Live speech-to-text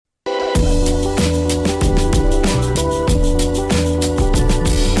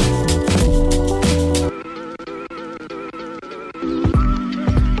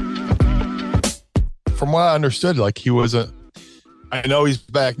from what I understood, like he wasn't. I know he's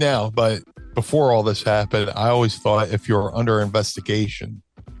back now, but before all this happened, I always thought if you're under investigation,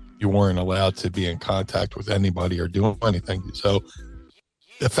 you weren't allowed to be in contact with anybody or do anything. So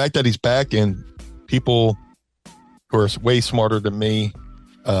the fact that he's back and people who are way smarter than me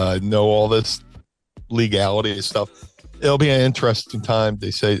know all this legality and stuff, it'll be an interesting time.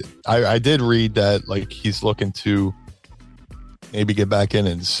 They say I did read that like he's looking to maybe get back in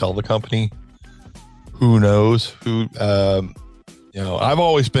and sell the company. Who knows? I've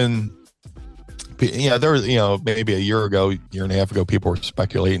always been, there was, maybe a year and a half ago, people were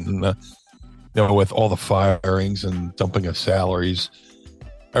speculating, with all the firings and dumping of salaries.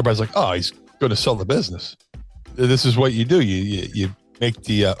 Everybody's like, oh, he's going to sell the business. This is what you do. You make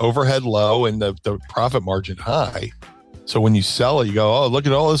the overhead low and the profit margin high. So when you sell it, you go, oh, look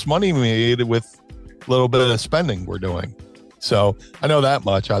at all this money we made with a little bit of spending we're doing. So I know that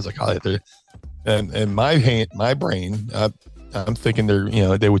much. I was like, oh, and my brain, I'm thinking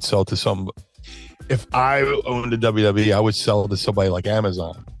they would sell to some. If I owned a WWE, I would sell it to somebody like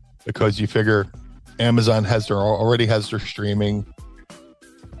Amazon, because you figure Amazon already has their streaming.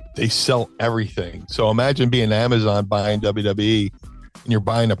 They sell everything. So imagine being Amazon buying WWE, and you're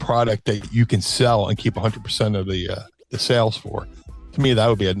buying a product that you can sell and keep 100% of the sales for. To me, that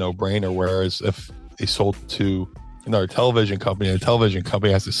would be a no-brainer. Whereas if they sold to another television company, the television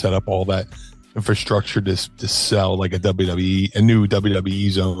company has to set up all that infrastructure to sell like a new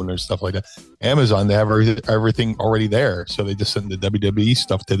WWE zone or stuff like that. Amazon, they have everything already there, so they just send the WWE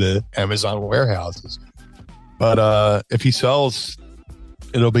stuff to the Amazon warehouses. But if he sells,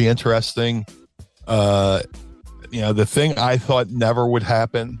 it'll be interesting. The thing I thought never would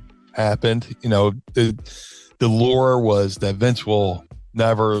happen happened. The lure was that Vince will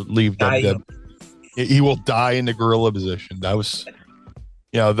never leave WWE. He will die in the gorilla position. That was,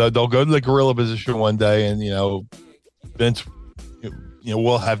 they'll go to the gorilla position one day, and Vince,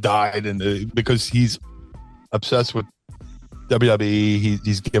 will have died, because he's obsessed with WWE.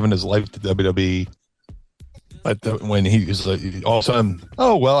 He's given his life to WWE. But when he was like, all of a sudden,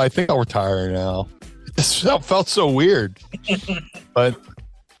 oh well, I think I'll retire now. It felt so weird. but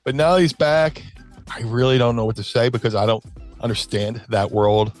now he's back. I really don't know what to say, because I don't understand that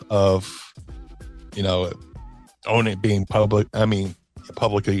world of owning, being public. I mean,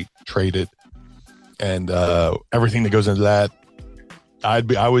 publicly traded, and everything that goes into that. I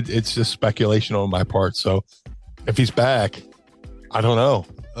would. It's just speculation on my part. So if he's back, I don't know.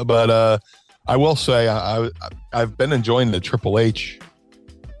 But I will say I've been enjoying the Triple H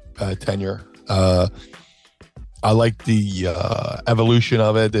tenure. I like the evolution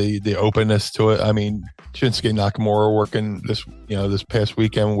of it, the openness to it. I mean, Shinsuke Nakamura working this past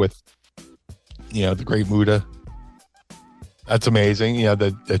weekend with the Great Muta. That's amazing.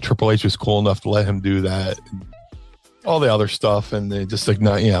 The Triple H was cool enough to let him do that. And all the other stuff, and just like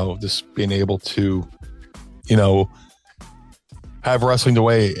just being able to, have wrestling the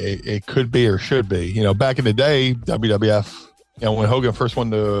way it could be or should be. Back in the day, WWF. When Hogan first won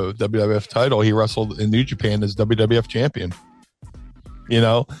the WWF title, he wrestled in New Japan as WWF champion.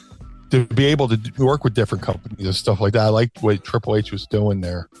 To be able to work with different companies and stuff like that. I liked what Triple H was doing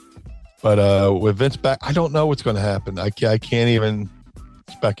there. But with Vince back, I don't know what's going to happen. I can't even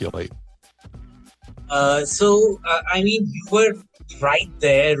speculate. You were right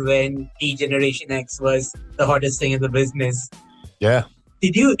there when D-Generation X was the hottest thing in the business. Yeah.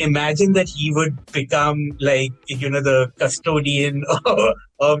 Did you imagine that he would become the custodian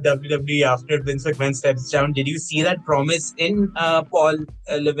of WWE after Vince McMahon steps down? Did you see that promise in Paul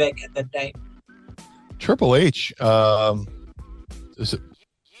Levesque at that time? Triple H,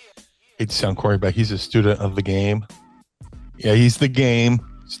 hate to sound corny, but he's a student of the game. Yeah, he's the game,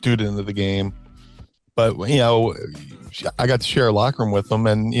 student of the game. But, I got to share a locker room with him,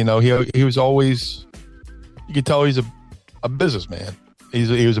 and, he was always, you could tell he's a businessman.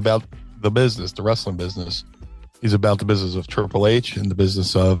 He was about the business, the wrestling business. He's about the business of Triple H and the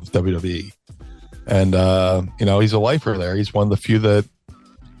business of WWE. And, he's a lifer there. He's one of the few that,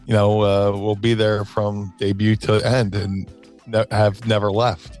 will be there from debut to end and have never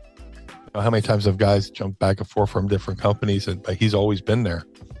left. How many times have guys jumped back and forth from different companies, but he's always been there.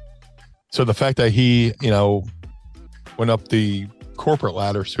 So the fact that he, went up the corporate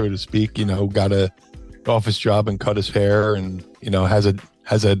ladder, so to speak, got a office job and cut his hair, and has an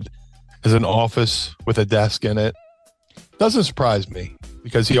office with a desk in it, doesn't surprise me,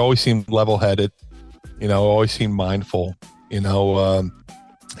 because he always seemed level-headed, always seemed mindful. He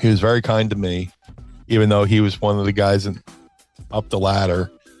was very kind to me, even though he was one of the guys up the ladder.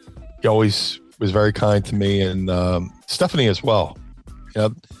 He always was very kind to me, and Stephanie as well.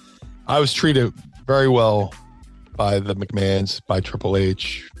 I was treated very well by the McMahons, by Triple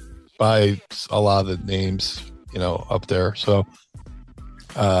H, by a lot of the names, up there. So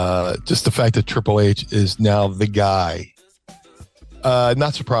just the fact that Triple H is now the guy,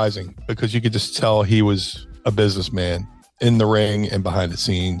 not surprising, because you could just tell he was a businessman in the ring and behind the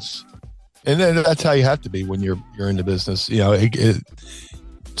scenes. And then that's how you have to be when you're in the business.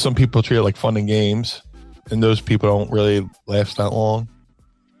 Some people treat it like fun and games, and those people don't really last that long.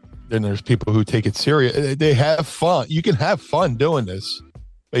 Then there's people who take it serious. They have fun. You can have fun doing this,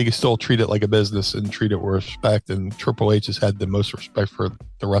 but you can still treat it like a business and treat it with respect. And Triple H has had the most respect for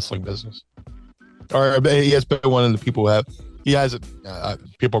the wrestling business. Or he has been one of the people who have. He has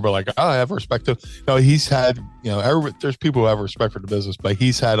people are like, oh, I have respect to. No, he's had. There's people who have respect for the business, but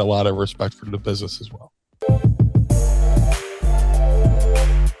he's had a lot of respect for the business as well.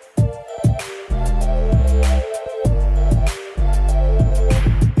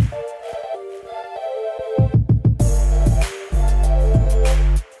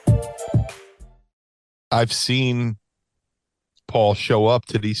 I've seen Paul show up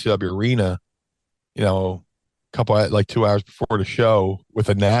to the ECW arena, like 2 hours before the show with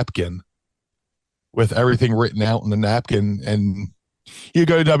a napkin, with everything written out in the napkin. And you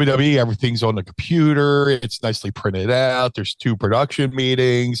go to WWE, everything's on the computer. It's nicely printed out. There's 2 production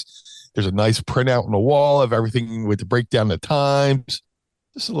meetings. There's a nice printout on the wall of everything with the breakdown of times.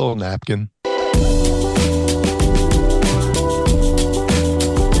 Just a little napkin.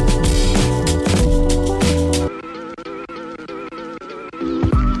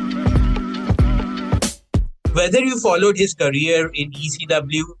 Whether you followed his career in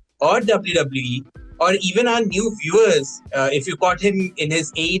ECW or WWE, or even our new viewers, if you caught him in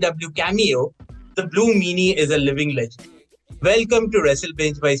his AEW cameo, the Blue Meanie is a living legend. Welcome to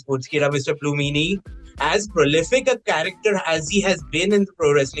WrestleBinge by Sportskeeda, Mr. Blue Meanie. As prolific a character as he has been in the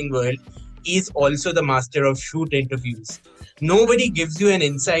pro wrestling world, he is also the master of shoot interviews. Nobody gives you an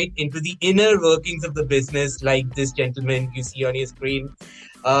insight into the inner workings of the business like this gentleman you see on your screen.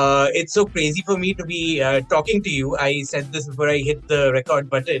 It's so crazy for me to be talking to you. I said this before I hit the record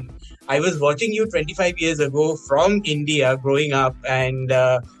button. I was watching you 25 years ago from India growing up, and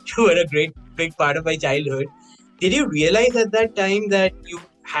you were a big part of my childhood. Did you realize at that time that you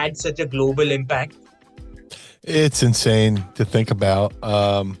had such a global impact? It's insane to think about.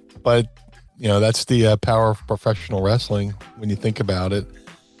 But, that's the power of professional wrestling when you think about it.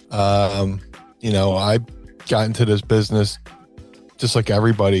 I got into this business just like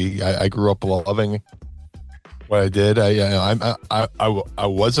everybody. I grew up loving what I did. I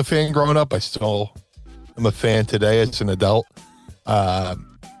was a fan growing up. I still am a fan today as an adult.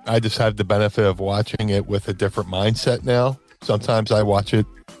 I just have the benefit of watching it with a different mindset now. Sometimes I watch it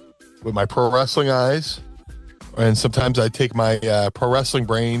with my pro wrestling eyes, and sometimes I take my pro wrestling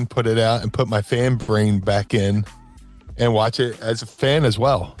brain, put it out, and put my fan brain back in and watch it as a fan as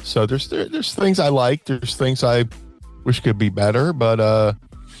well. So there's things I like. There's things I wish could be better, but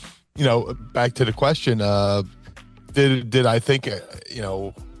back to the question, did I think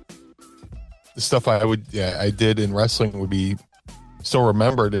the stuff I did in wrestling would be still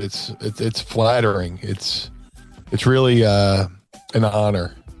remembered? It's flattering. It's really an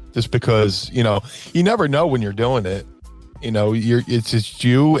honor, just because you never know when you're doing it. It's just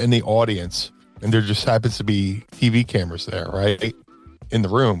you and the audience, and there just happens to be TV cameras there, right, in the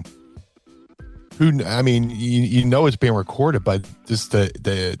room. It's being recorded, but just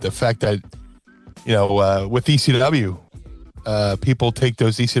the fact that with ECW, people take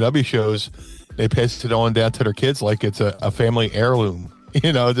those ECW shows, they pass it on down to their kids like it's a family heirloom.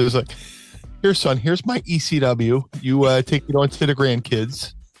 There's like, here, son, here's my ECW. You take it on to the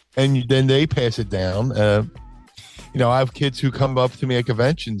grandkids, and then they pass it down. I have kids who come up to me at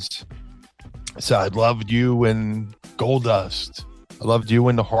conventions. So I loved you in Goldust. I loved you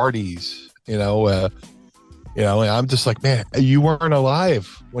in the Hardys. And I'm just like, man, you weren't alive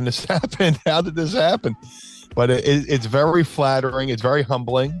when this happened. How did this happen? But it's very flattering. It's very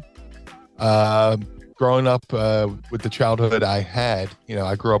humbling. Growing up with the childhood I had,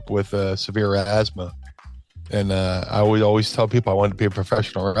 I grew up with severe asthma, and I would always tell people I wanted to be a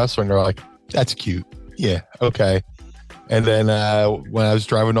professional wrestler, and they're like, "That's cute, yeah, okay." And then when I was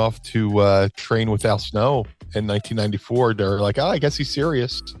driving off to train with Al Snow in 1994, they're like, "Oh, I guess he's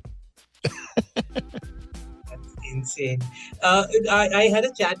serious." That's insane. I had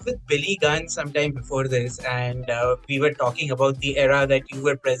a chat with Billy Gunn sometime before this, and we were talking about the era that you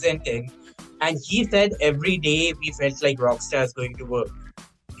were present in, and he said every day we felt like rock stars going to work.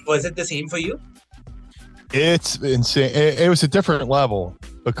 Was it the same for you? It's insane. It was a different level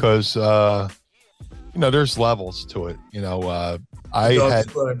because there's levels to it.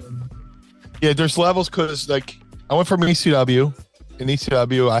 Yeah, there's levels because like I went from ECW. In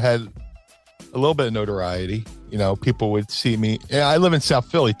ECW, I had a little bit of notoriety. You know, people would see me. Yeah, I live in South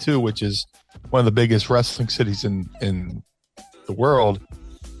Philly too, which is one of the biggest wrestling cities in the world.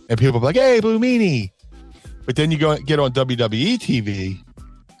 And people be like, "Hey, Blue Meanie." But then you get on WWE TV,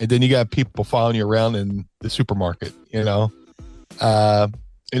 and then you got people following you around in the supermarket, you know.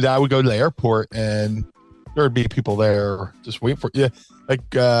 And I would go to the airport, and there would be people there just waiting for you. Like,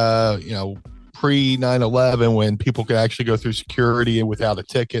 you know, pre 9/11, when people could actually go through security and without a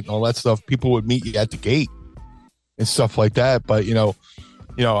ticket and all that stuff, people would meet you at the gate and stuff like that. But, you know,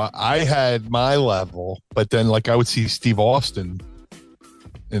 I had my level, but then like I would see Steve Austin,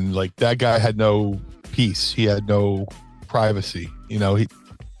 and like that guy had no peace. He had no privacy. You know,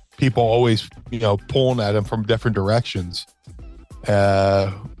 people always, you know, pulling at him from different directions.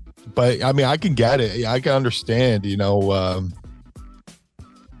 But I mean, I can get it. I can understand, the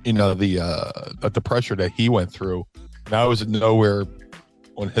pressure that he went through. And I was nowhere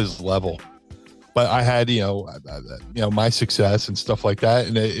on his level, but I had, my success and stuff like that.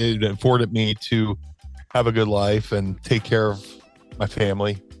 And it afforded me to have a good life and take care of my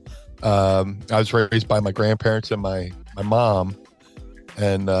family. I was raised by my grandparents and my mom.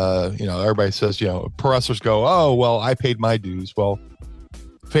 And, everybody says, pro wrestlers go, oh, well, I paid my dues. Well,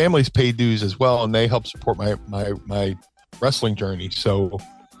 families pay dues as well, and they help support my wrestling journey. So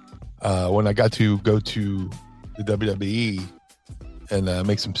when I got to go to the WWE and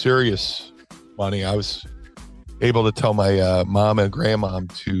make some serious money, I was able to tell my mom and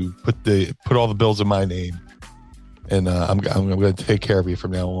grandmom to put all the bills in my name, and I'm going to take care of you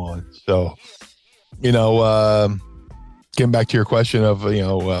from now on. So, getting back to your question of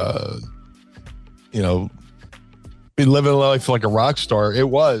be living life like a rock star. It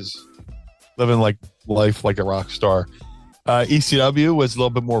was living life like a rock star. ECW was a little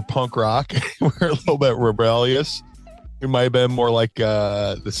bit more punk rock. We're a little bit rebellious. We might have been more like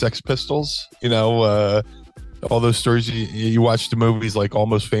the Sex Pistols. All those stories you watch the movies like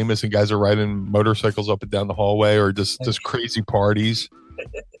Almost Famous, and guys are riding motorcycles up and down the hallway, or just crazy parties.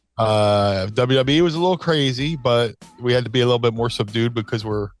 WWE was a little crazy, but we had to be a little bit more subdued because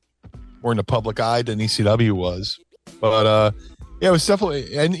we're in the public eye than ECW was. But it was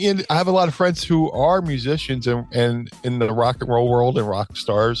definitely, and I have a lot of friends who are musicians and in the rock and roll world and rock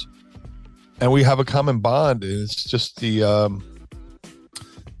stars, and we have a common bond. And it's just the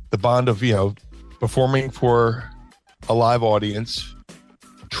bond of performing for a live audience,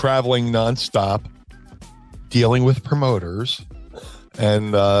 traveling nonstop, dealing with promoters,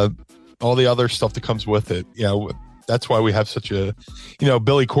 and all the other stuff that comes with it. That's why we have such a,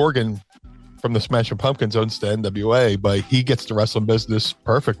 Billy Corgan from the Smashing Pumpkins owns the NWA, but he gets the wrestling business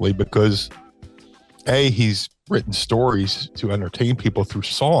perfectly because he's written stories to entertain people through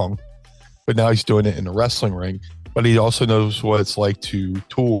song, but now he's doing it in the wrestling ring. But he also knows what it's like to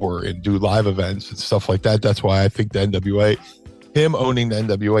tour and do live events and stuff like that. That's why I think the NWA, him owning the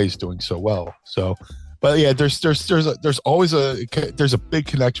NWA, is doing so well. So, but yeah, there's always a big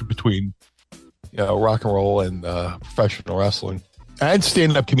connection between rock and roll and professional wrestling. And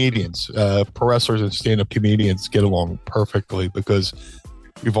stand-up comedians. Pro wrestlers and stand-up comedians get along perfectly because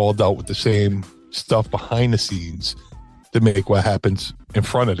we've all dealt with the same stuff behind the scenes to make what happens in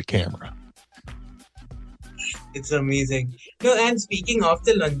front of the camera. It's amazing. No, and speaking of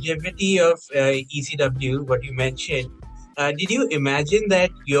the longevity of ECW, what you mentioned, did you imagine that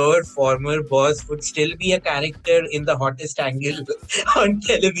your former boss would still be a character in the hottest angle on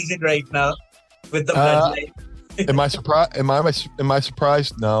television right now with the bloodline? Am I surprised? Am I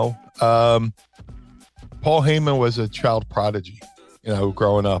surprised? No. Paul Heyman was a child prodigy,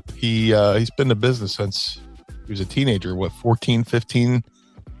 growing up. He's been in the business since he was a teenager, 14, 15.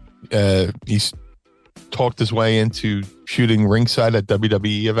 He's talked his way into shooting ringside at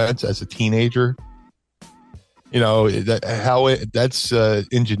WWE events as a teenager. That's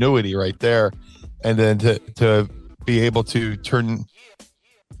ingenuity right there. And then to be able to turn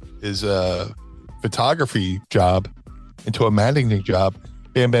his photography job into a managing job.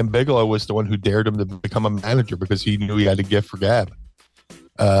 Bam Bam Bigelow was the one who dared him to become a manager because he knew he had a gift for gab.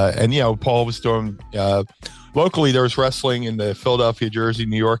 Paul was doing locally. There was wrestling in the Philadelphia, Jersey,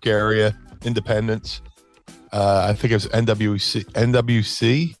 New York area, independents. I think it was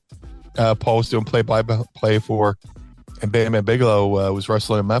NWC. Paul was doing play-by-play for, and Bam Bam Bigelow was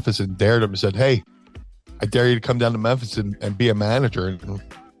wrestling in Memphis and dared him and said, "Hey, I dare you to come down to Memphis and be a manager." And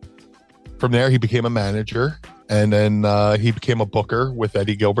from there, he became a manager, and then he became a booker with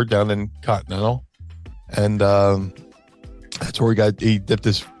Eddie Gilbert down in Continental, and that's where he dipped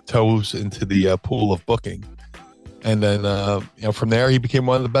his toes into the pool of booking. And then, from there, he became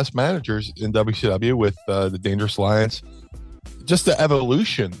one of the best managers in WCW with the Dangerous Alliance. Just the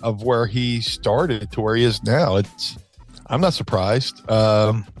evolution of where he started to where he is now. I'm not surprised.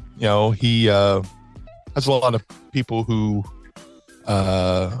 He has a lot of people who,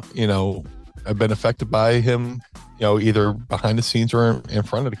 have been affected by him, either behind the scenes or in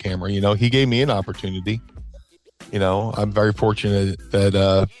front of the camera. He gave me an opportunity. I'm very fortunate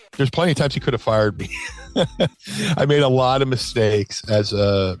that there's plenty of times he could have fired me. I made a lot of mistakes as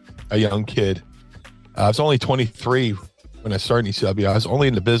a young kid. I was only 23 when I started in ECW. I was only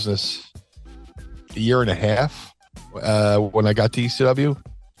in the business a year and a half when I got to ECW.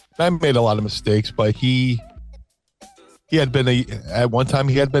 I made a lot of mistakes, but he had been at one time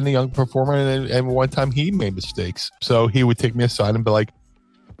he had been a young performer, and one time he made mistakes. So he would take me aside and be like,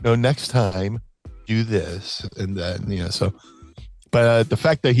 "No, next time do this and that." So, but the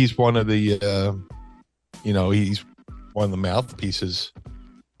fact that he's one of the he's one of the mouthpieces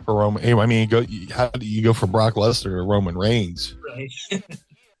for Roman. I mean, how do you go from Brock Lesnar to Roman Reigns? Right.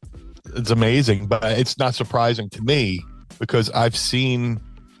 It's amazing, but it's not surprising to me because I've seen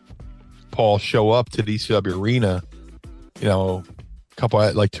Paul show up to the ECW arena,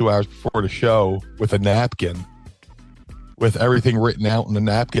 like 2 hours before the show with a napkin, with everything written out on the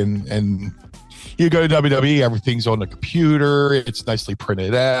napkin. And you go to WWE, everything's on the computer. It's nicely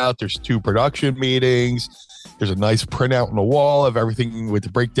printed out. There's 2 production meetings. There's a nice printout on the wall of everything with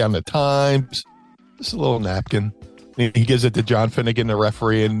the breakdown of times. Just a little napkin. He gives it to John Finnegan, the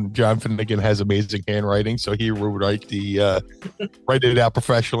referee, and John Finnegan has amazing handwriting, so he would write it out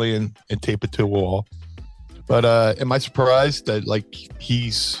professionally and tape it to a wall. But am I surprised that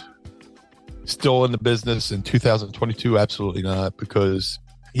he's still in the business in 2022? Absolutely not, because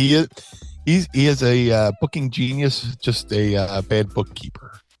he is a booking genius, just a bad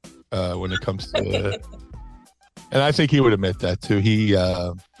bookkeeper when it comes to. And I think he would admit that too. He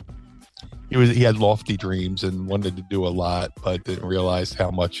had lofty dreams and wanted to do a lot, but didn't realize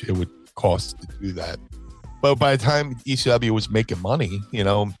how much it would cost to do that. But by the time ECW was making money,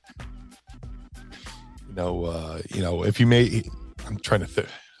 if you made, I'm trying to think.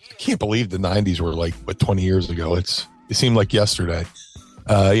 I can't believe the 90s were 20 years ago. It seemed like yesterday.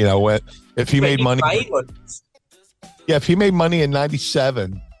 If he made money, if he made money in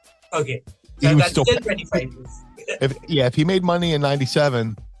 97, okay, so he was that's still 25 years. If he made money in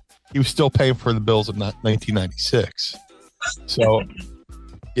 97, he was still paying for the bills of 1996. So,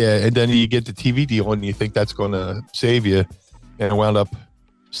 and then you get the TV deal and you think that's going to save you, and it wound up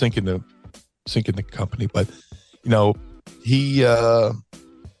sinking the company. But, he's a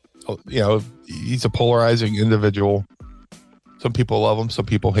polarizing individual. Some people love him, some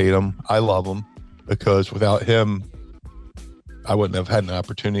people hate him. I love him because without him, I wouldn't have had an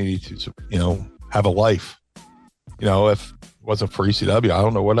opportunity to, have a life. If it wasn't for ECW, I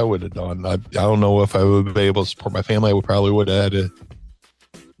don't know what I would have done. I don't know if I would be able to support my family. I probably would have had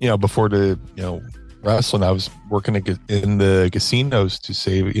to, before the, wrestling, I was working in the casinos to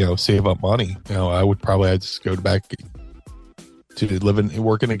save up money. I would probably have to go back to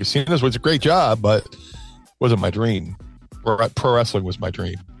working in casinos, which is a great job, but wasn't my dream. Pro wrestling was my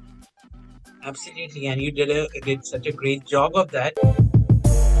dream. Absolutely, and you did such a great job of that.